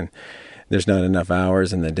to look. And there's not enough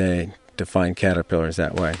hours in the day to find caterpillars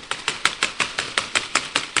that way.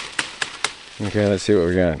 Okay, let's see what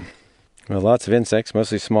we got. Well, lots of insects,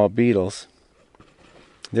 mostly small beetles.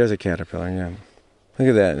 There's a caterpillar, yeah. Look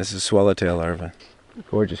at that. This is a swallowtail larva.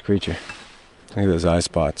 Gorgeous creature. Look at those eye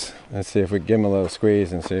spots. Let's see if we give him a little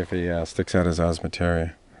squeeze and see if he sticks out his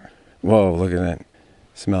osmeteria. Whoa, look at that.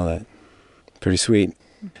 Smell that. Pretty sweet.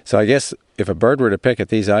 So I guess if a bird were to pick at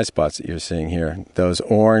these eye spots that you're seeing here, those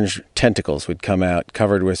orange tentacles would come out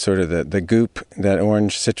covered with sort of the goop, that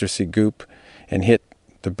orange citrusy goop, and hit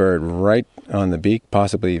the bird right on the beak,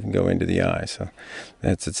 possibly even go into the eye. So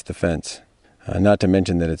that's its defense. Not to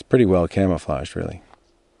mention that it's pretty well camouflaged, really.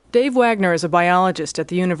 Dave Wagner is a biologist at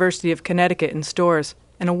the University of Connecticut in Storrs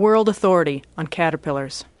and a world authority on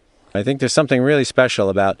caterpillars. I think there's something really special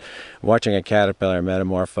about watching a caterpillar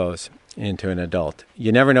metamorphose into an adult.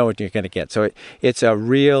 You never know what you're going to get. So it's a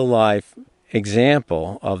real-life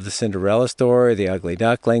example of the Cinderella story, the ugly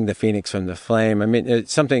duckling, the phoenix from the flame. I mean,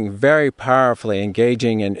 it's something very powerfully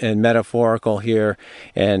engaging and metaphorical here,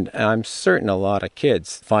 and I'm certain a lot of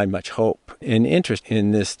kids find much hope and interest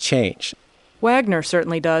in this change. Wagner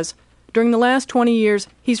certainly does. During the last 20 years,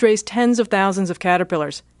 he's raised tens of thousands of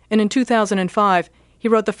caterpillars, and in 2005, he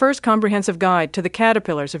wrote the first comprehensive guide to the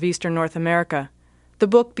caterpillars of eastern North America. The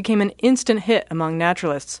book became an instant hit among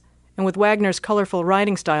naturalists, and with Wagner's colorful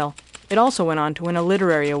writing style, it also went on to win a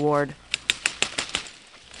literary award.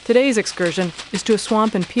 Today's excursion is to a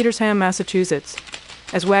swamp in Petersham, Massachusetts.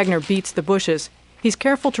 As Wagner beats the bushes, he's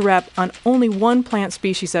careful to wrap on only one plant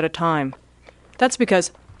species at a time. That's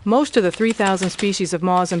because most of the 3,000 species of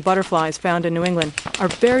moths and butterflies found in New England are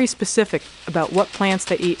very specific about what plants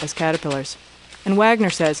they eat as caterpillars. And Wagner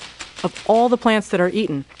says, of all the plants that are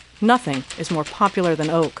eaten, nothing is more popular than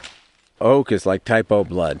oak. Oak is like type O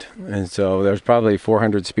blood, and so there's probably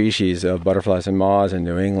 400 species of butterflies and moths in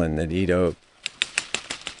New England that eat oak.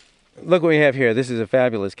 Look what we have here. This is a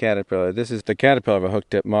fabulous caterpillar. This is the caterpillar of a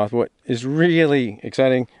hook-tip moth. What is really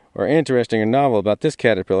exciting or interesting or novel about this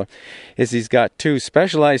caterpillar is he's got two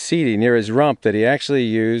specialized setae near his rump that he actually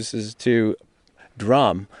uses to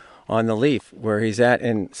drum on the leaf where he's at.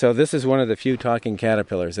 And so this is one of the few talking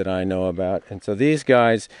caterpillars that I know about. And so these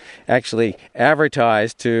guys actually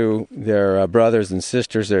advertise to their brothers and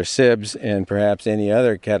sisters, their sibs, and perhaps any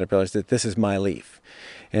other caterpillars that this is my leaf.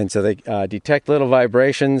 And so they detect little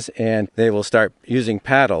vibrations, and they will start using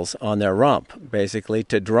paddles on their rump, basically,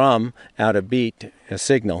 to drum out a beat, a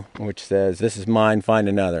signal, which says, this is mine, find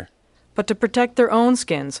another. But to protect their own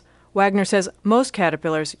skins, Wagner says most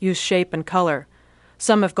caterpillars use shape and color.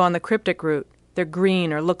 Some have gone the cryptic route. They're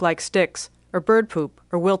green or look like sticks, or bird poop,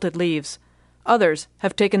 or wilted leaves. Others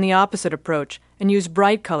have taken the opposite approach and used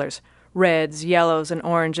bright colors, reds, yellows, and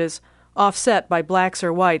oranges, offset by blacks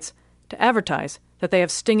or whites, to advertise that they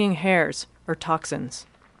have stinging hairs or toxins.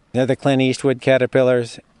 They're the Clint Eastwood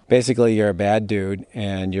caterpillars. Basically, you're a bad dude,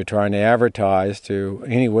 and you're trying to advertise to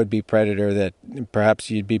any would-be predator that perhaps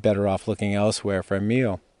you'd be better off looking elsewhere for a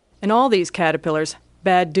meal. And all these caterpillars,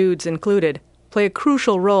 bad dudes included, play a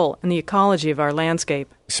crucial role in the ecology of our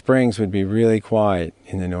landscape. Springs would be really quiet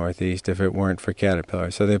in the Northeast if it weren't for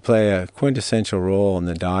caterpillars. So they play a quintessential role in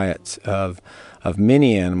the diets of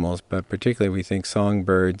many animals, but particularly we think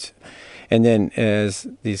songbirds. And then as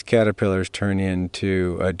these caterpillars turn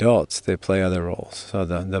into adults, they play other roles. So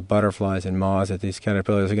the butterflies and moths that these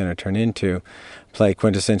caterpillars are going to turn into play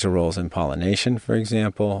quintessential roles in pollination, for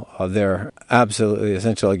example. They're absolutely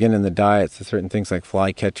essential, again, in the diets of certain things like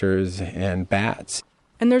flycatchers and bats.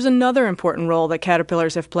 And there's another important role that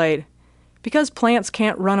caterpillars have played. Because plants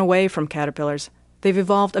can't run away from caterpillars, they've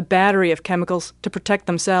evolved a battery of chemicals to protect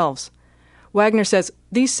themselves. Wagner says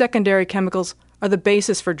these secondary chemicals are the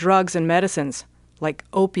basis for drugs and medicines, like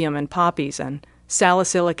opium in poppies and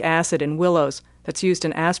salicylic acid in willows that's used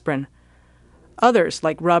in aspirin. Others,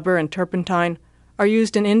 like rubber and turpentine, are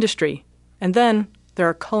used in industry. And then there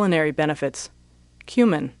are culinary benefits: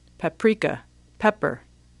 cumin, paprika, pepper,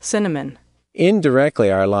 cinnamon.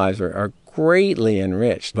 Indirectly, our lives are greatly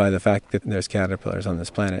enriched by the fact that there's caterpillars on this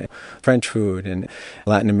planet. French food and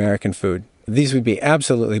Latin American food, these would be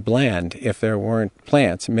absolutely bland if there weren't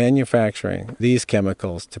plants manufacturing these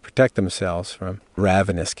chemicals to protect themselves from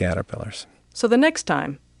ravenous caterpillars. So the next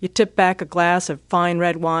time you tip back a glass of fine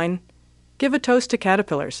red wine, give a toast to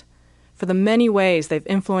caterpillars for the many ways they've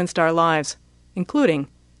influenced our lives, including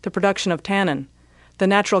the production of tannin, the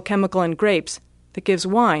natural chemical in grapes that gives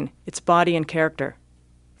wine its body and character.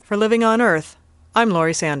 For Living on Earth, I'm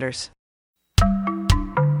Laurie Sanders.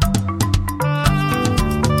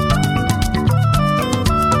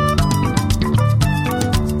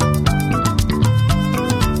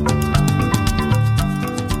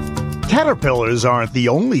 Caterpillars aren't the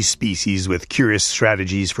only species with curious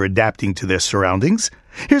strategies for adapting to their surroundings.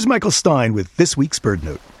 Here's Michael Stein with this week's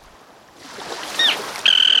BirdNote.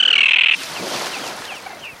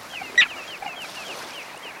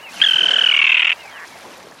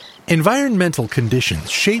 Environmental conditions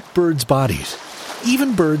shape birds' bodies,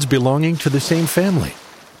 even birds belonging to the same family.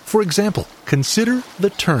 For example, consider the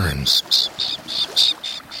terns.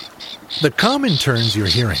 The common terns you're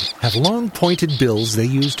hearing have long pointed bills they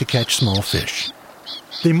use to catch small fish.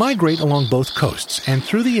 They migrate along both coasts and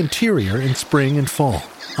through the interior in spring and fall,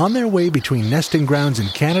 on their way between nesting grounds in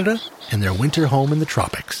Canada and their winter home in the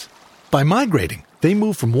tropics. By migrating, they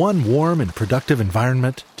move from one warm and productive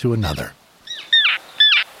environment to another.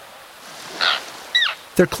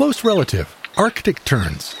 Their close relative, Arctic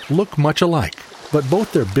terns, look much alike, but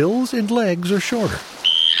both their bills and legs are shorter.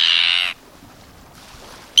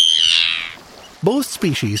 Both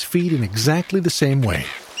species feed in exactly the same way.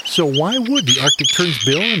 So why would the Arctic tern's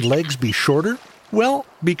bill and legs be shorter? Well,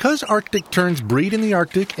 because Arctic terns breed in the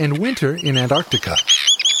Arctic and winter in Antarctica.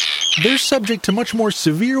 They're subject to much more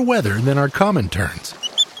severe weather than our common terns.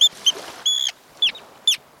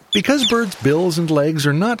 Because birds' bills and legs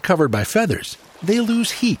are not covered by feathers, they lose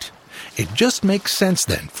heat. It just makes sense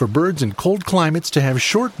then for birds in cold climates to have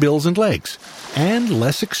short bills and legs, and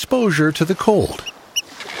less exposure to the cold.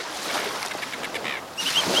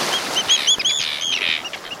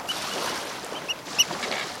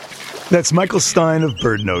 That's Michael Stein of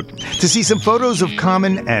BirdNote. To see some photos of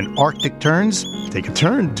common and Arctic terns, take a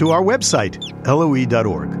turn to our website,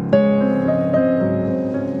 loe.org.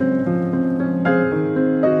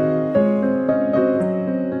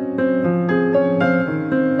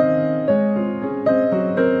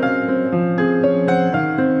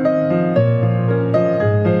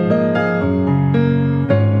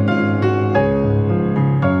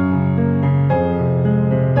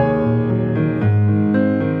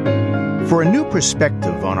 For a new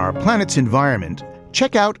perspective on our planet's environment,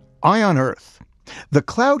 check out Eye on Earth. The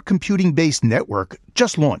cloud computing-based network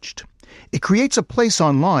just launched. It creates a place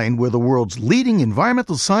online where the world's leading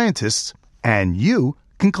environmental scientists and you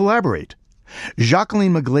can collaborate.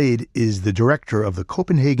 Jacqueline McGlade is the director of the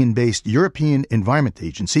Copenhagen-based European Environment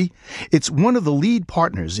Agency. It's one of the lead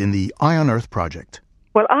partners in the Eye on Earth project.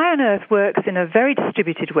 Well, Eye on Earth works in a very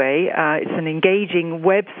distributed way. It's an engaging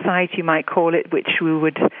website, you might call it, which we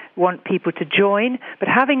would want people to join. But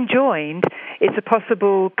having joined, it's a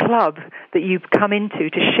possible club that you come into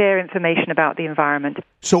to share information about the environment.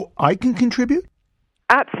 So I can contribute?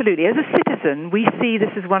 Absolutely. As a citizen, reason, we see this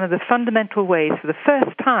as one of the fundamental ways for the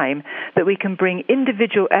first time that we can bring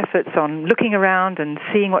individual efforts on looking around and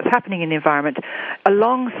seeing what's happening in the environment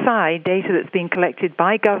alongside data that's being collected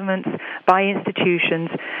by governments, by institutions,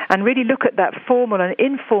 and really look at that formal and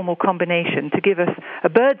informal combination to give us a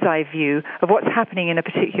bird's eye view of what's happening in a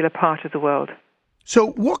particular part of the world.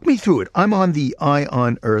 So walk me through it. I'm on the Eye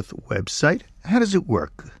on Earth website. How does it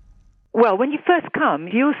work? Well, when you first come,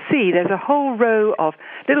 you'll see there's a whole row of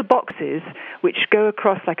little boxes which go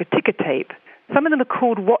across like a ticker tape. Some of them are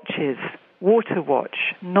called watches: water watch,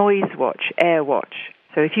 noise watch, air watch.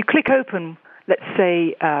 So if you click open, let's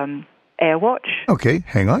say, air watch. Okay,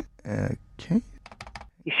 hang on. Okay.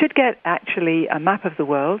 You should get actually a map of the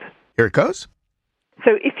world. Here it goes.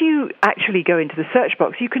 So if you actually go into the search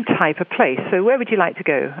box, you can type a place. So where would you like to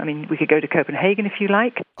go? I mean, we could go to Copenhagen if you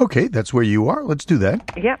like. Okay, that's where you are. Let's do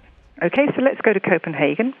that. Yeah. Okay, so let's go to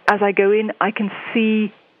Copenhagen. As I go in, I can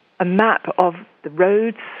see a map of the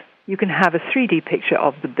roads. You can have a 3D picture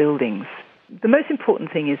of the buildings. The most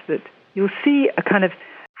important thing is that you'll see a kind of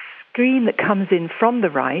screen that comes in from the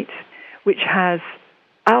right, which has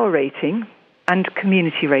hour rating and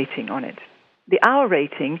community rating on it. The hour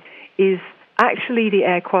rating is actually the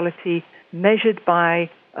air quality measured by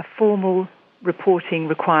a formal reporting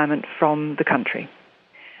requirement from the country.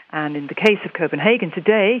 And in the case of Copenhagen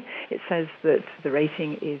today, it says that the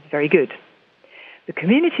rating is very good. The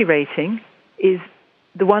community rating is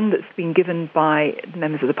the one that's been given by the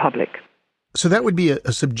members of the public. So that would be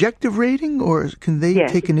a subjective rating, or can they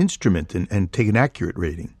take an instrument and take an accurate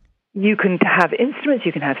rating? You can have instruments,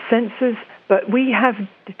 you can have sensors, but we have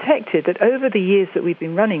detected that over the years that we've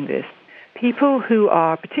been running this, people who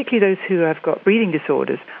are, particularly those who have got breathing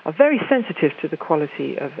disorders, are very sensitive to the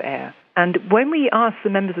quality of air. And when we ask the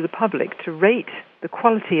members of the public to rate the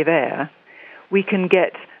quality of air, we can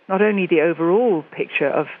get not only the overall picture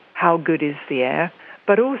of how good is the air,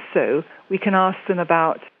 but also we can ask them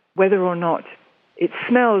about whether or not it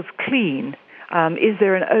smells clean, is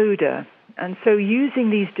there an odor? And so using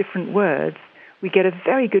these different words, we get a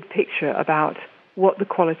very good picture about what the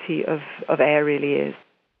quality of air really is.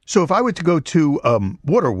 So if I were to go to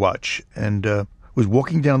Water Watch and was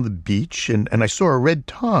walking down the beach and I saw a red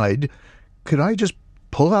tide, could I just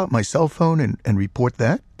pull out my cell phone and report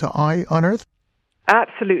that to Eye on Earth?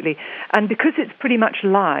 Absolutely. And because it's pretty much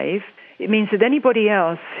live, it means that anybody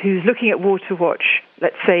else who's looking at Water Watch,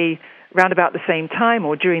 let's say round about the same time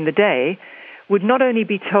or during the day, would not only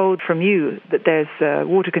be told from you that there's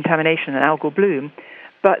water contamination and algal bloom,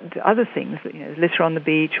 but other things, litter on the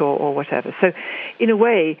beach or whatever. So in a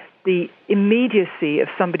way, the immediacy of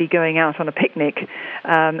somebody going out on a picnic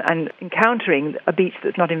and encountering a beach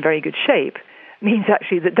that's not in very good shape means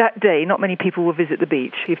actually that day not many people will visit the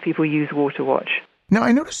beach if people use Water Watch. Now,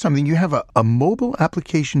 I noticed something. You have a mobile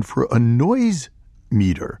application for a noise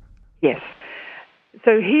meter. Yes.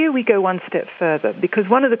 So here we go one step further, because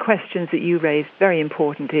one of the questions that you raised, very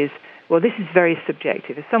important, is, well, this is very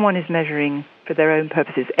subjective. If someone is measuring for their own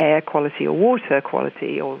purposes air quality or water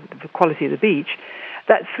quality or the quality of the beach,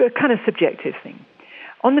 that's a kind of subjective thing.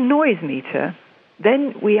 On the noise meter,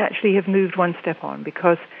 then we actually have moved one step on,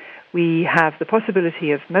 because we have the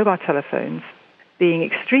possibility of mobile telephones being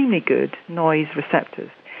extremely good noise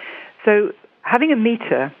receptors. So having a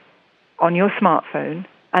meter on your smartphone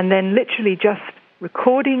and then literally just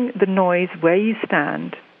recording the noise where you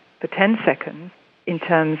stand for 10 seconds in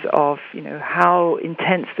terms of, how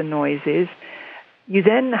intense the noise is, you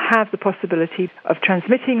then have the possibility of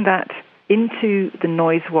transmitting that into the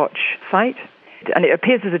Noise Watch site. And it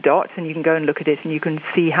appears as a dot, and you can go and look at it, and you can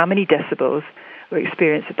see how many decibels were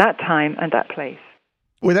experienced at that time and that place.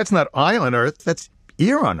 Well, that's not Eye on Earth, that's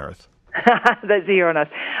Ear on Earth. That's Ear on Earth.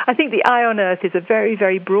 I think the Eye on Earth is a very,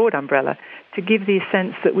 very broad umbrella to give the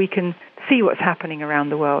sense that we can see what's happening around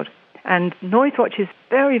the world. And Noise Watch is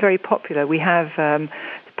very, very popular. We have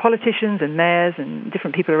politicians and mayors and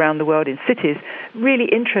different people around the world in cities really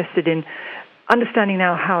interested in understanding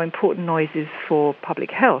now how important noise is for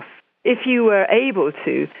public health. If you were able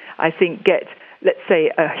to, I think, get, let's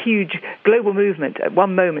say, a huge global movement at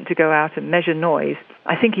one moment to go out and measure noise,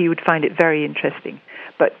 I think you would find it very interesting.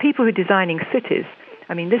 But people who are designing cities,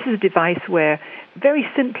 this is a device where very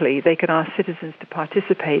simply they can ask citizens to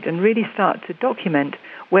participate and really start to document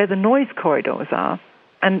where the noise corridors are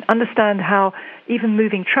and understand how even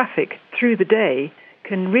moving traffic through the day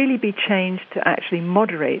can really be changed to actually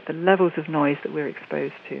moderate the levels of noise that we're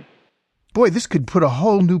exposed to. Boy, this could put a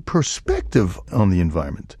whole new perspective on the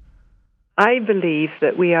environment. I believe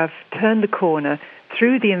that we have turned the corner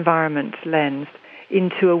through the environment lens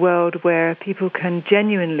into a world where people can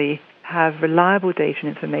genuinely have reliable data and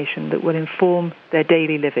information that will inform their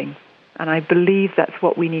daily living. And I believe that's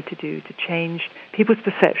what we need to do to change people's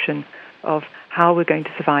perception of how we're going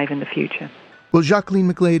to survive in the future. Well, Jacqueline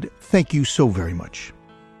McGlade, thank you so very much.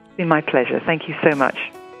 It's been my pleasure. Thank you so much.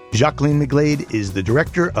 Jacqueline McGlade is the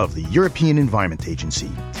director of the European Environment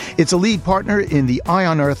Agency. It's a lead partner in the Eye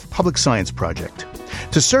on Earth Public Science Project.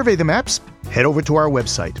 To survey the maps, head over to our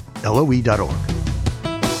website, loe.org.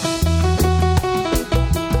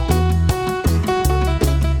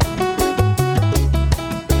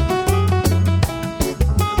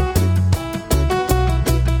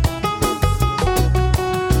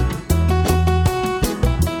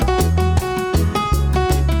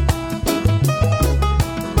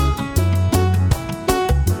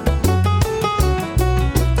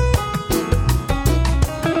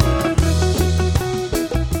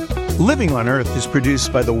 Living on Earth is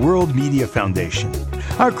produced by the World Media Foundation.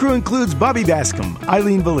 Our crew includes Bobby Bascom,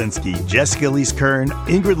 Eileen Valinsky, Jessica Elise Kern,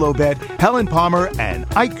 Ingrid Lobet, Helen Palmer, and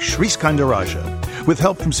Ike Sriskandarajah, with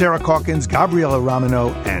help from Sarah Calkins, Gabriella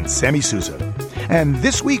Romano, and Sammy Souza. And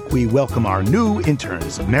this week we welcome our new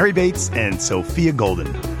interns, Mary Bates and Sophia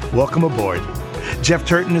Golden. Welcome aboard. Jeff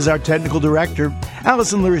Turton is our technical director.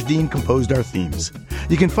 Allison Lursdean composed our themes.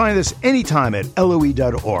 You can find us anytime at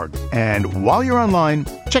loe.org. And while you're online,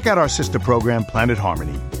 check out our sister program, Planet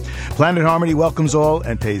Harmony. Planet Harmony welcomes all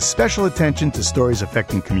and pays special attention to stories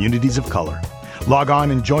affecting communities of color. Log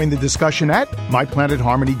on and join the discussion at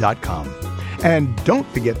myplanetharmony.com. And don't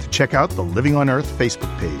forget to check out the Living on Earth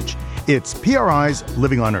Facebook page. It's PRI's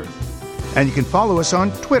Living on Earth. And you can follow us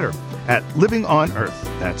on Twitter at Living on Earth.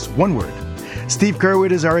 That's one word. Steve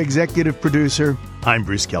Kerwood is our executive producer. I'm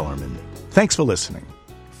Bruce Kellerman. Thanks for listening.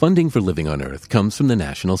 Funding for Living on Earth comes from the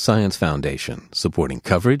National Science Foundation, supporting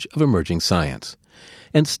coverage of emerging science.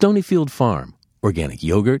 And Stonyfield Farm, organic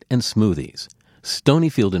yogurt and smoothies.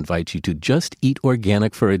 Stonyfield invites you to just eat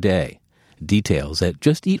organic for a day. Details at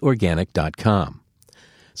justeatorganic.com.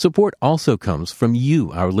 Support also comes from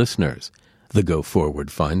you, our listeners, the Go Forward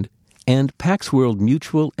Fund, and Pax World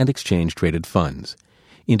Mutual and Exchange-Traded Funds,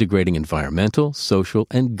 integrating environmental, social,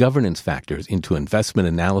 and governance factors into investment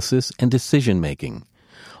analysis and decision-making.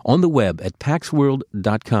 On the web at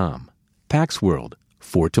paxworld.com. Pax World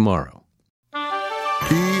for tomorrow.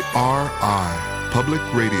 PRI, Public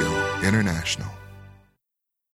Radio International.